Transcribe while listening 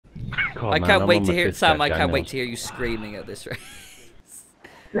God, I man, can't I'm wait on to my hear fifth Sam. Jack I can't wait Daniels. to hear you screaming at this race.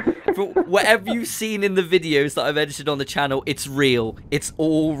 For whatever you've seen in the videos that I've edited on the channel, it's real. It's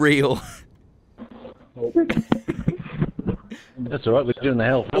all real. That's alright, we're doing the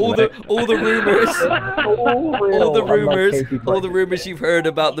hell. all the rumors, all the rumors you've heard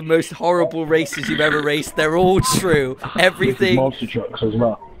about the most horrible races you've ever raced, they're all true. Everything. Monster trucks as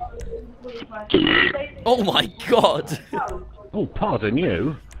well. Oh my god. Oh, pardon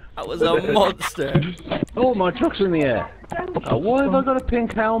you. That was a monster. Oh, my truck's in the air. Oh, why have I got a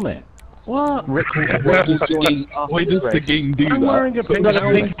pink helmet? What? Why does the game do I'm that? wearing a pink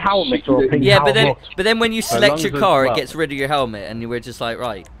helmet. or a pink Yeah, helmet. but then when you long select your as car, it's- it gets rid of your helmet, and you were just like,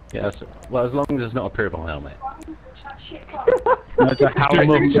 right. Yeah, well, as long as it's not a purple helmet. It's a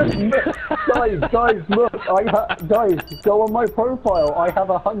helmet. Guys, look! Guys, go on my profile. I have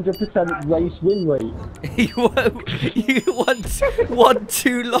 100% race win rate. you won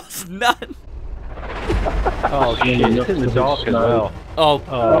 2, lost none. Oh, shit, it's in the dark as well. Oh,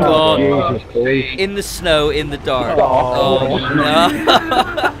 god. Jesus, In the snow, in the dark. Oh, Oh, no.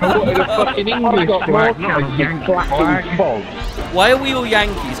 I wanted a fucking English flag, not a Yankee flag. Why are we all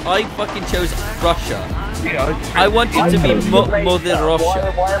Yankees? I fucking chose Russia. I wanted to be Mother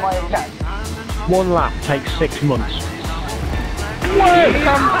Russia. Why am I attacked? One lap takes 6 months.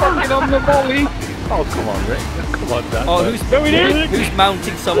 I'm fucking on the volley. Oh, come on, Rick. Come on, Dan. Oh, who's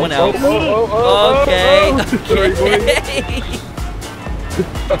mounting someone else? Okay, okay.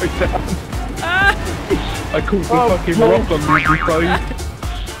 I caught the fucking rock on the side.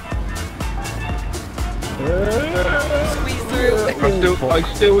 Squeeze through. I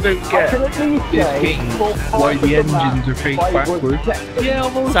still don't get this game why the engines are faced backwards. Yeah,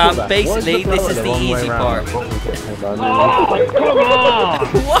 I've always So got that. basically, Why is this is the wrong way easy round? part. What was it?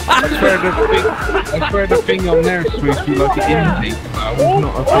 I swear the thing on there is supposed to be like an intake valve,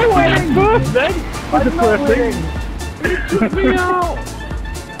 not a fucking engine. I'm not winning.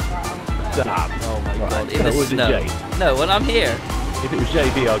 Stop. Oh my god. In the Was it snow. Jay? No, when I'm here. If it was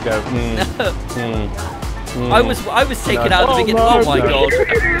JB, I'll go, I was taken out at the beginning. Oh my god.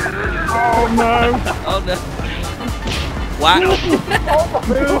 Oh no! Oh no. Wow. No!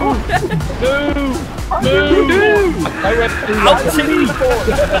 I went through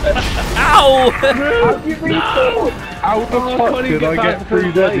Ow! How the fuck did I get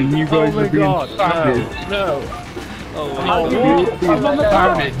through that and you guys are being savage? No. Oh my You're god. being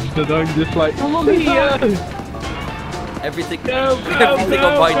savage and I'm just like, see ya! Everything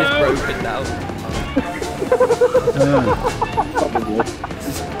on mine is broken now.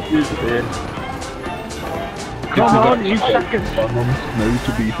 Come on, you fucking no,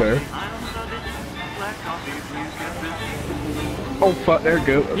 to be fair. Oh fuck, there we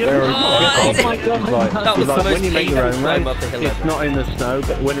go. There we go. Oh my god. That was the most when you make your painful own climb race, up the hill it's ever. not in the snow,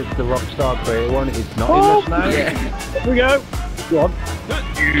 but when it's the Rockstar Creator one, it's not in the snow. Yeah. Here we go. Go on.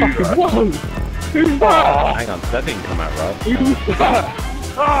 Fucking whoa! Who's that? Hang on, that didn't come out right. Who's that?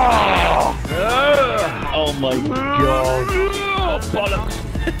 Oh my god. Oh bollocks!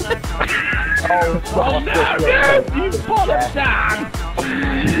 Oh no! You bollocks down!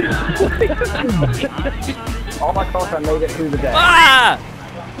 Oh my gosh, I made it through the day. Ah!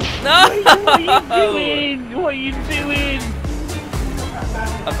 No! What are you doing?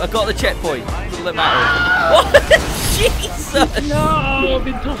 I got the checkpoint. That's all that matters. What? Jesus! No, I've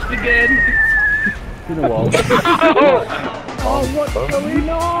been tossed again. It's been a while. Oh, what's going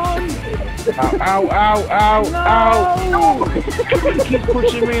on? Ow, ow, ow, ow, ow! Keep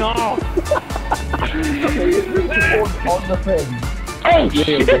pushing me off. On the thing. Oh, shit!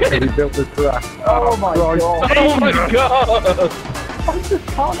 He built the track. Oh my god. Oh my god! I just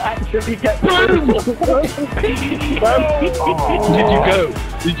can't actually get through. Did you go?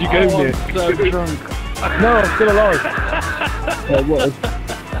 Did you go, Nick? So drunk. No, I'm still alive.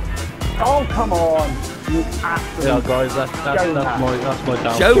 Oh, come on. You absolute... Yeah, guys, that's my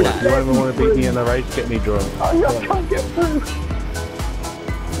downfall. Jonah. If you ever want to beat me in a race, get me drunk. I can't get through.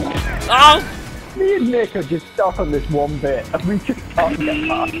 Oh! Me and Nick are just stuck on this one bit, and we just can't get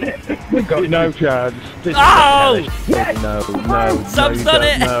past it. We've got no chance. This Oh! no. Sam's you done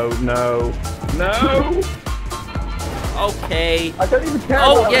don't. it. No! Okay. I don't even care.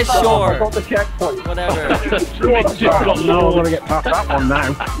 Oh, about yeah, the time. sure. I got the checkpoint. Whatever. Nick's just got No, I'm gonna get past that one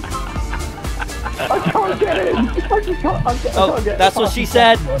now. I can't get in. I just can't. I Oh, can't get that's what past she the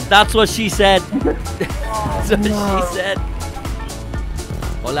said. checkpoint. That's what she said. That's what she said.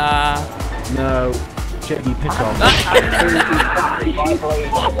 Hola. No. Jiggy, piss off.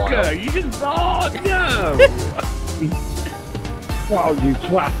 Fucker, you just no! Wow, you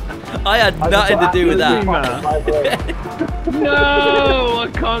twat. I had nothing to do with that. No, I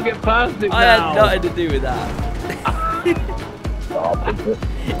can't get past it now. I had nothing to do with that.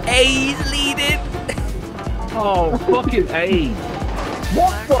 A's leading. Oh, fucking A.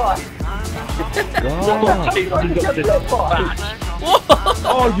 What the? God.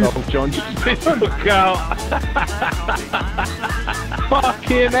 Oh, you John, just look out.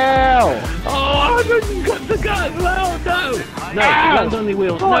 Fucking hell. Oh, I didn't got the gun. No. No, land on the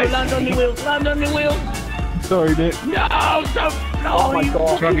wheels. No, land on the wheels. Land on the wheels. Sorry, Nick. No, don't. No, Oh my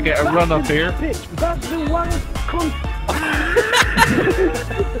God. Trying to get a run up here. Bitch, that's the one.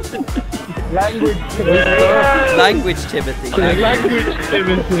 Language. Language, Timothy. Language,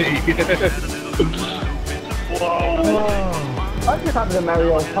 Timothy. I'm just having a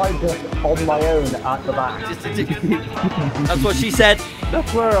Mario Kart just on my own at the back. That's what she said.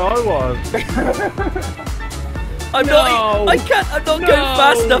 That's where I was. I'm No. not. I can't. I'm not No. going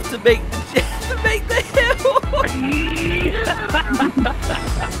fast enough to make the hill.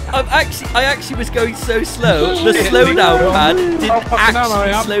 I actually was going so slow. The slowdown pad didn't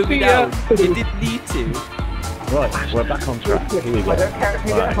actually slow me down. It didn't need to. Right, we're back on track. Here we go. I don't care if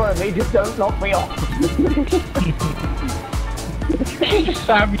you get in front of me, just don't knock me off.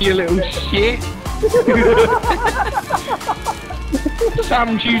 Sam, you little shit.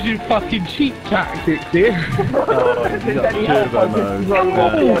 Sam's using fucking cheat tactics here. Oh, you got two of them, though. Drove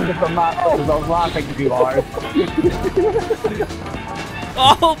off the end of the map because I was laughing too hard.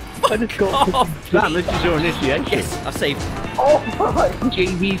 Oh, fuck off. Sam, this is your initiation. Yes, I saved. Oh my!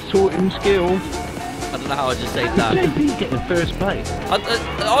 JB's taught him skill. I don't know how I just saved that. JB's getting first place.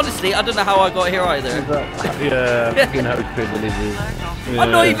 Honestly, I don't know how I got here either. Yeah, fucking host privileges.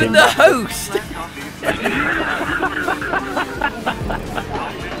 I'm not even the host.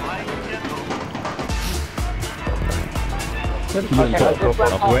 Okay, I just went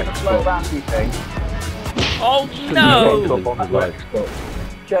past the slow bounty thing. Oh no!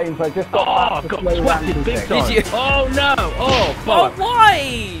 James, I just Oh, got I past the got slow bounty swatted big thing. time. Did you? Oh no! Oh, Oh, fuck.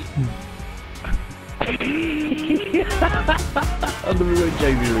 why? I'm gonna go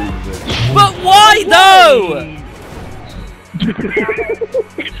JB Reeves. But why though?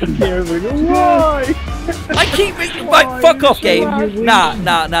 Why? I keep making my fuck off game. Nah.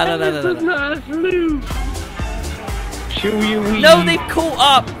 Last loop. Chew your weed. No, they've caught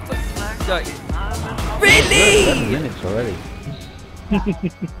up. Sorry. 7 Really? minutes already.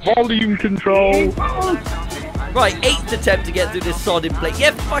 Volume control. Right, 8th attempt to get through this sodding plate.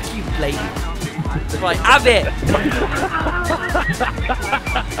 Yeah, fuck you, plate. Right, have it.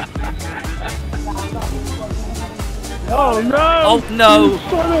 Oh no! Oh no.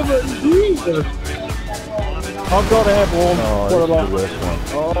 Son of a Jesus! I've got airborne. Oh, What this is about- the worst one.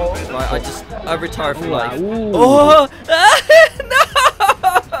 Right, I retire for life. Ooh. Oh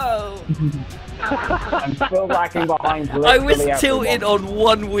no! I'm still lacking behind. I was literally tilted everyone. on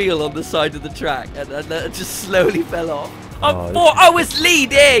one wheel on the side of the track, and it just slowly fell off. Oh, I was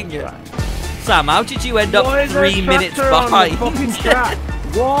leading. Sam, how did you end up Why is there a 3 minutes tractor on the behind? fucking track?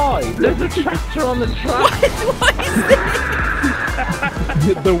 Why? There's a tractor on the track. Why is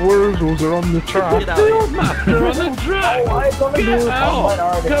this? The Wurzels are on the track. Get out of here. Master on the track. Oh, I got a Get new out. combat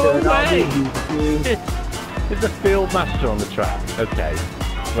artist Go and I'll away. leave you. There's a field master on the track. Okay.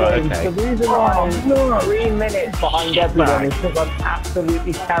 Right, The okay. reason why I'm 3 minutes behind everyone is because I'm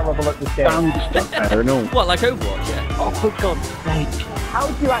absolutely terrible at this game. Fair enough. What, like Overwatch? Yeah. Oh, for God's sake. How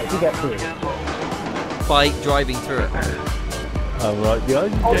do you actually get through it? By driving through it. Oh, right. The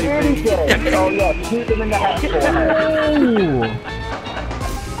Oh, really, James? Oh, yeah, shoot them in the head.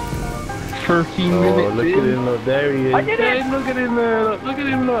 13 Oh, minutes look at in. him, look. There he is. I did it! Hey, look at him there. Look at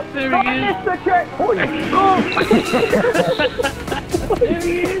him, look. There I he is. missed the checkpoint! There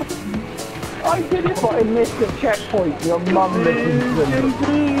he is. I did it, but I missed the checkpoint. Your mum listened to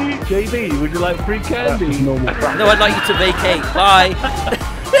me. JB, would you like free candy? No, I'd like you to vacate. Bye.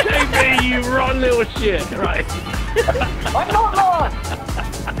 JB, you rotten little shit. Right. I'm not lost!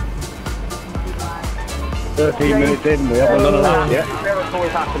 13 minutes in, we haven't done that yet. A miracle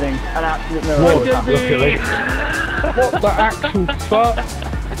is happening. An absolute Whoa, miracle. luckily. What the actual fuck?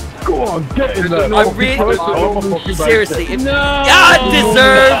 Go on, get in there. I really, seriously, if No!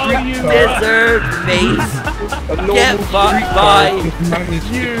 deserved, mate. A Get normal fucked street by. car is managed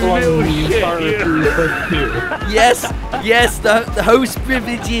to You climb little the shit, entirety you. of the first tier. Yes, the host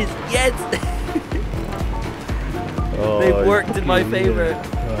privileges. Yes, Oh, they've worked in my fucking favour. idiot.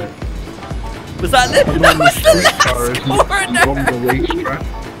 Right. Was that the On last streetcars, on corner? the racetrack.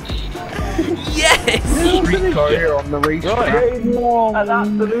 Yes, Streetcar here on the racetrack. An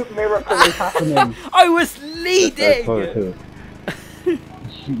absolute miracle is happening. I was Let's leading. photo.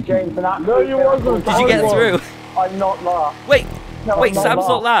 James, and that. No, you wasn't. Did you get through? I'm not last. Wait, No, wait, I'm not Sam's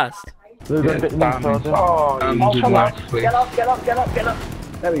not last. last. There's a bit more further. Oh, Dan's come on. last place. Get up, get up, get up, get up.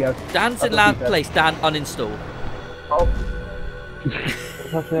 There we go. Dan's in That's what last he said. place. Dan, uninstall. Oh.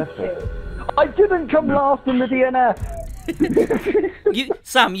 I didn't come last in the DNF.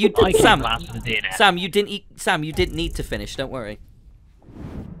 Sam, you I came Sam, last in the DNF. Sam, you didn't need to finish. Don't worry.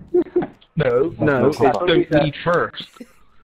 No, That's what he it's said. don't eat first.